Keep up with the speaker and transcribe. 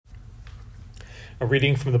A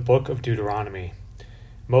reading from the book of Deuteronomy.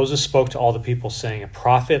 Moses spoke to all the people, saying, "A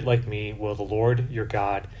prophet like me will the Lord your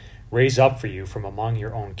God raise up for you from among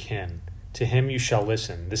your own kin. To him you shall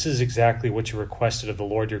listen. This is exactly what you requested of the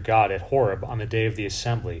Lord your God at Horeb on the day of the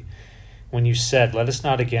assembly, when you said, 'Let us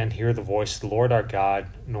not again hear the voice of the Lord our God,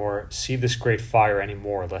 nor see this great fire any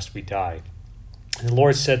more, lest we die.' And the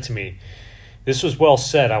Lord said to me, 'This was well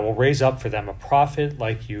said. I will raise up for them a prophet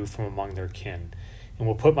like you from among their kin, and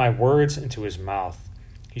will put my words into his mouth.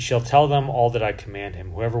 He shall tell them all that I command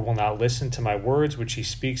him. Whoever will not listen to my words which he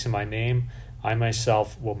speaks in my name, I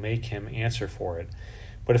myself will make him answer for it.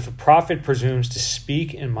 But if a prophet presumes to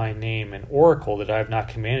speak in my name an oracle that I have not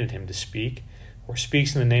commanded him to speak, or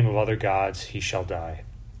speaks in the name of other gods, he shall die.'"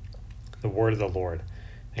 The word of the Lord.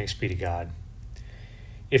 Thanks be to God.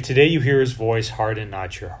 If today you hear his voice, harden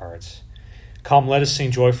not your hearts. Come, let us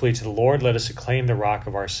sing joyfully to the Lord. Let us acclaim the rock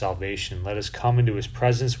of our salvation. Let us come into his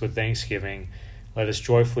presence with thanksgiving. Let us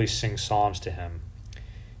joyfully sing psalms to him.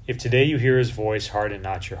 If today you hear his voice, harden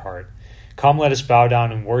not your heart. Come, let us bow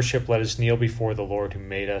down and worship. Let us kneel before the Lord who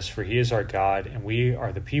made us, for he is our God, and we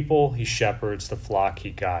are the people he shepherds, the flock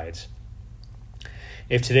he guides.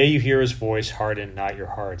 If today you hear his voice, harden not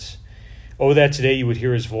your hearts. Oh, that today you would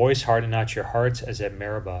hear his voice, harden not your hearts, as at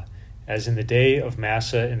Meribah, as in the day of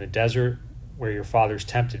Massah in the desert, where your fathers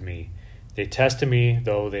tempted me. They tested me,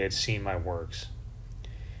 though they had seen my works.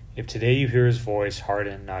 If today you hear his voice,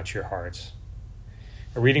 harden not your hearts.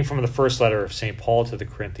 A reading from the first letter of St. Paul to the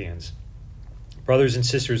Corinthians. Brothers and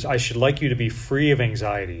sisters, I should like you to be free of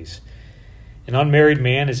anxieties. An unmarried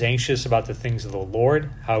man is anxious about the things of the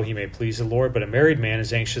Lord, how he may please the Lord, but a married man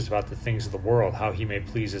is anxious about the things of the world, how he may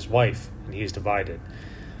please his wife, and he is divided.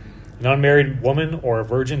 An unmarried woman or a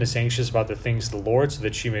virgin is anxious about the things of the Lord, so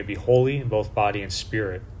that she may be holy in both body and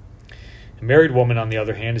spirit. A married woman, on the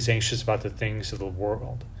other hand, is anxious about the things of the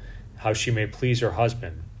world, how she may please her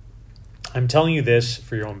husband. I'm telling you this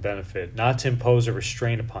for your own benefit, not to impose a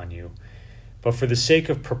restraint upon you, but for the sake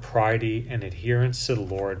of propriety and adherence to the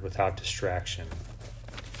Lord without distraction.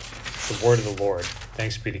 The word of the Lord.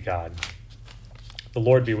 Thanks be to God. The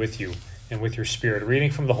Lord be with you and with your spirit. A reading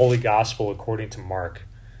from the Holy Gospel according to Mark.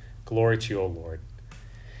 Glory to you, O Lord.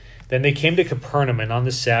 Then they came to Capernaum, and on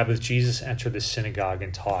the Sabbath Jesus entered the synagogue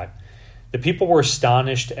and taught. The people were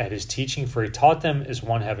astonished at his teaching, for he taught them as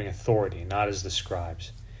one having authority, not as the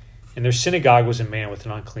scribes. In their synagogue was a man with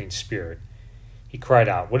an unclean spirit. He cried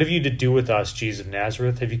out, "What have you to do with us, Jesus of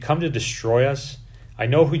Nazareth? Have you come to destroy us? I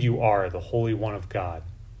know who you are, the Holy One of God."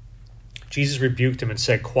 Jesus rebuked him and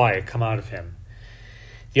said, "Quiet, come out of him."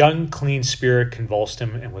 The unclean spirit convulsed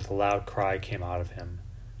him, and with a loud cry came out of him.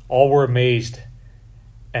 All were amazed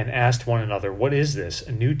and asked one another, "What is this?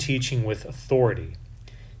 A new teaching with authority.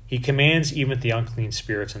 He commands even the unclean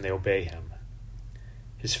spirits, and they obey him."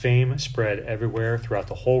 His fame spread everywhere throughout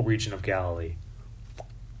the whole region of Galilee.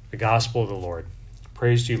 The Gospel of the Lord.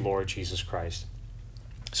 Praise to you, Lord Jesus Christ.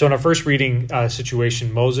 So in our first reading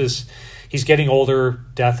situation, Moses, he's getting older.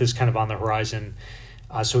 Death is kind of on the horizon.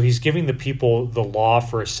 So he's giving the people the law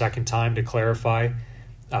for a second time to clarify,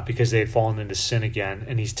 because they had fallen into sin again.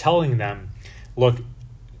 And he's telling them, look,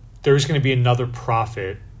 there's going to be another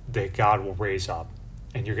prophet that God will raise up,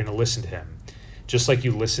 and you're going to listen to him, just like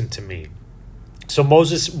you listened to me. So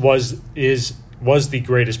Moses was the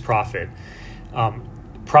greatest prophet.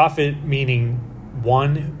 Prophet meaning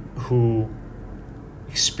one who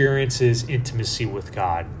experiences intimacy with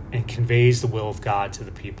God and conveys the will of God to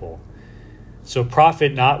the people. So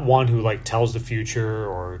prophet, not one who tells the future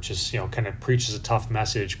or just kind of preaches a tough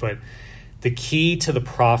message, but the key to the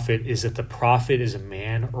prophet is that the prophet is a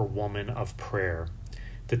man or woman of prayer,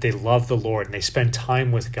 that they love the Lord and they spend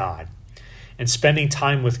time with God. And spending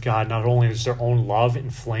time with God, not only is their own love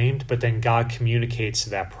inflamed, but then God communicates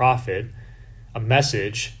to that prophet a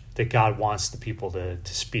message that God wants the people to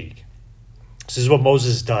speak. This is what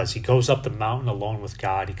Moses does. He goes up the mountain alone with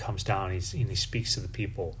God. He comes down and he speaks to the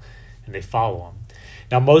people, and they follow him.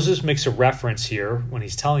 Now, Moses makes a reference here when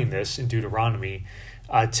he's telling this in Deuteronomy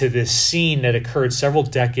to this scene that occurred several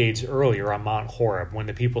decades earlier on Mount Horeb, when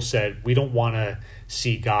the people said, "We don't want to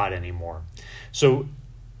see God anymore." So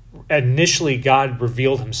initially, God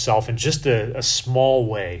revealed himself in just a small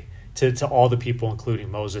way to all the people, including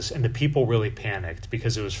Moses, and the people really panicked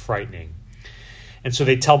because it was frightening. And so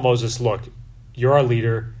they tell Moses, "Look, you're our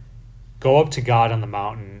leader. Go up to God on the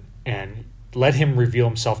mountain and let him reveal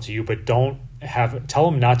himself to you, but tell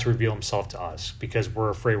him not to reveal himself to us, because we're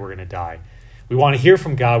afraid we're going to die. We want to hear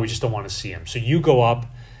from God, we just don't want to see him. So you go up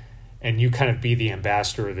and you kind of be the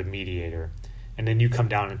ambassador or the mediator, and then you come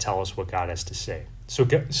down and tell us what God has to say."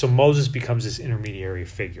 So Moses becomes this intermediary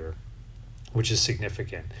figure. which is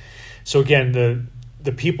significant. So again,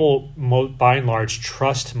 the people, by and large,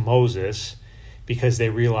 trust Moses because they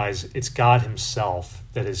realize it's God himself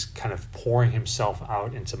that is kind of pouring himself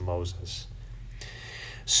out into Moses.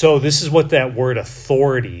 So this is what that word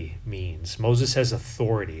authority means. Moses has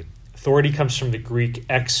authority. Authority comes from the Greek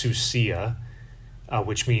exousia,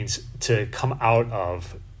 which means to come out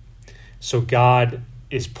of. So God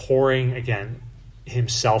is pouring, again,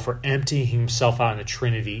 himself, or emptying himself out in the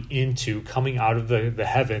Trinity into, coming out of the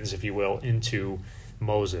heavens, if you will, into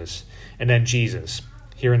Moses. And then Jesus,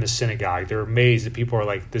 here in the synagogue, they're amazed that people are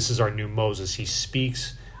like, this is our new Moses. He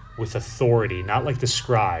speaks with authority, not like the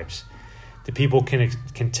scribes. The people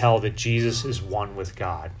can tell that Jesus is one with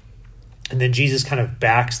God. And then Jesus kind of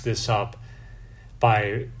backs this up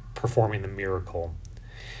by performing the miracle.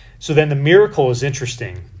 So then the miracle is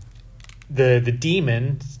interesting. The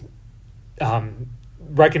demon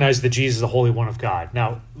recognized that Jesus is the Holy One of God.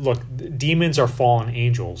 Now, look, demons are fallen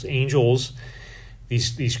angels. Angels,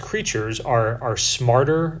 these creatures are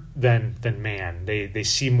smarter than man. They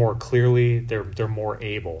see more clearly. They're more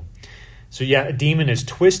able. So yeah, a demon is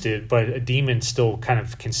twisted, but a demon still kind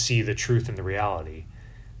of can see the truth and the reality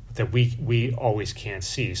that we always can't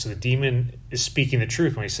see. So the demon is speaking the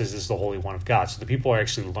truth when he says this is the Holy One of God. So the people are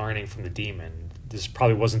actually learning from the demon. This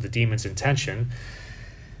probably wasn't the demon's intention.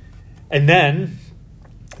 And then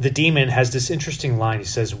the demon has this interesting line. He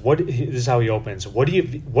says, this is how he opens. What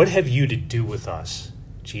have you to do with us,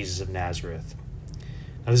 Jesus of Nazareth?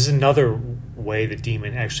 Now, this is another way the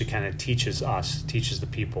demon actually kind of teaches the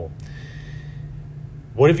people.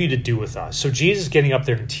 What have you to do with us? So Jesus is getting up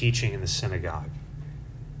there and teaching in the synagogue.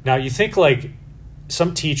 Now, you think like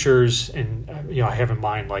some teachers, and I have in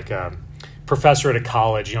mind like a professor at a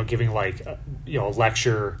college, giving like a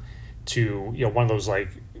lecture to one of those like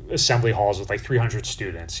assembly halls with like 300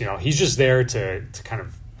 students. He's just there to kind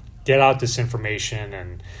of get out this information,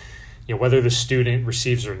 and whether the student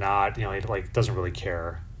receives or not, he like doesn't really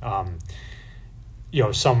care.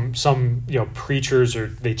 Some preachers, or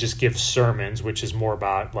they just give sermons, which is more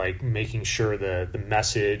about like making sure the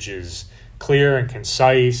message is clear and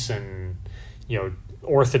concise and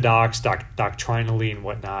orthodox doctrinally and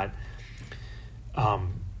whatnot.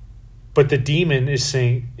 But the demon is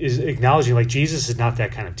acknowledging like Jesus is not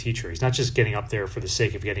that kind of teacher. He's not just getting up there for the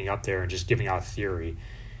sake of getting up there and just giving out theory.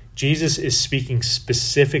 Jesus is speaking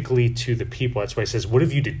specifically to the people. That's why he says, what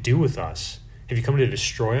have you to do with us? Have you come to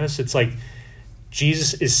destroy us? It's like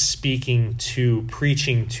Jesus is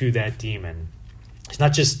preaching to that demon. He's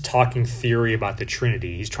not just talking theory about the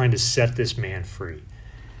Trinity. He's trying to set this man free.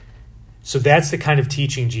 So that's the kind of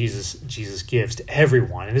teaching Jesus gives to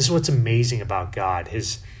everyone. And this is what's amazing about God.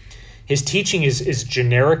 His teaching is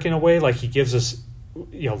generic in a way, like he gives us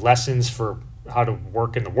lessons for how to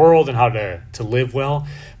work in the world and how to live well.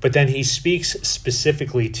 But then he speaks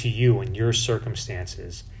specifically to you and your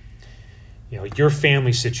circumstances. Your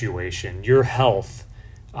family situation, your health,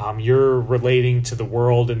 you're relating to the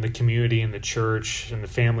world and the community and the church and the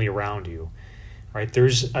family around you, right?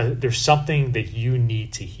 There's something that you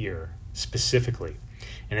need to hear specifically,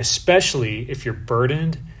 and especially if you're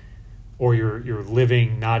burdened or you're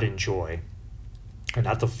living not in joy, or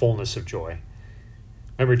not the fullness of joy.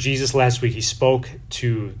 Remember, Jesus last week, he spoke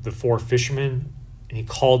to the 4 fishermen and he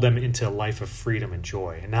called them into a life of freedom and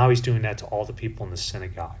joy, and now he's doing that to all the people in the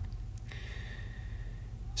synagogue.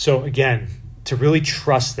 So again, to really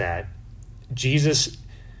trust that, Jesus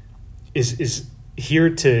is here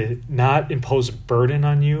to not impose a burden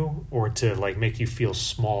on you or to like make you feel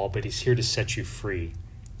small, but he's here to set you free.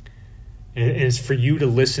 And it's for you to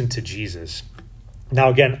listen to Jesus. Now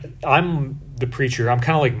again, I'm the preacher. I'm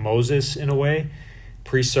kind of like Moses in a way.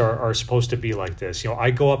 Priests are supposed to be like this.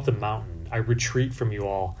 I go up the mountain. I retreat from you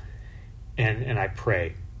all and I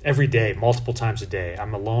pray every day, multiple times a day.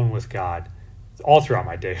 I'm alone with God all throughout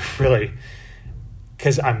my day, really,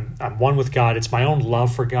 because I'm one with God. It's my own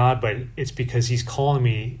love for God, but it's because he's calling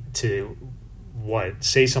me to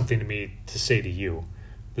say something to me to say to you.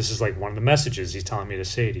 This is like one of the messages he's telling me to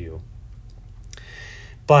say to you.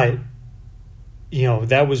 But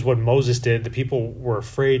that was what Moses did. The people were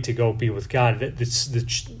afraid to go be with God. The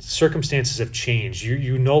circumstances have changed.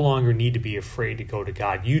 You no longer need to be afraid to go to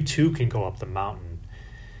God. You too can go up the mountain.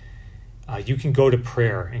 You can go to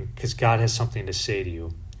prayer, and because God has something to say to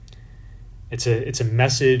you. It's a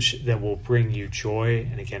message that will bring you joy,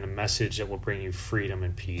 and again, a message that will bring you freedom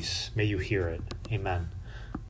and peace. May you hear it. Amen.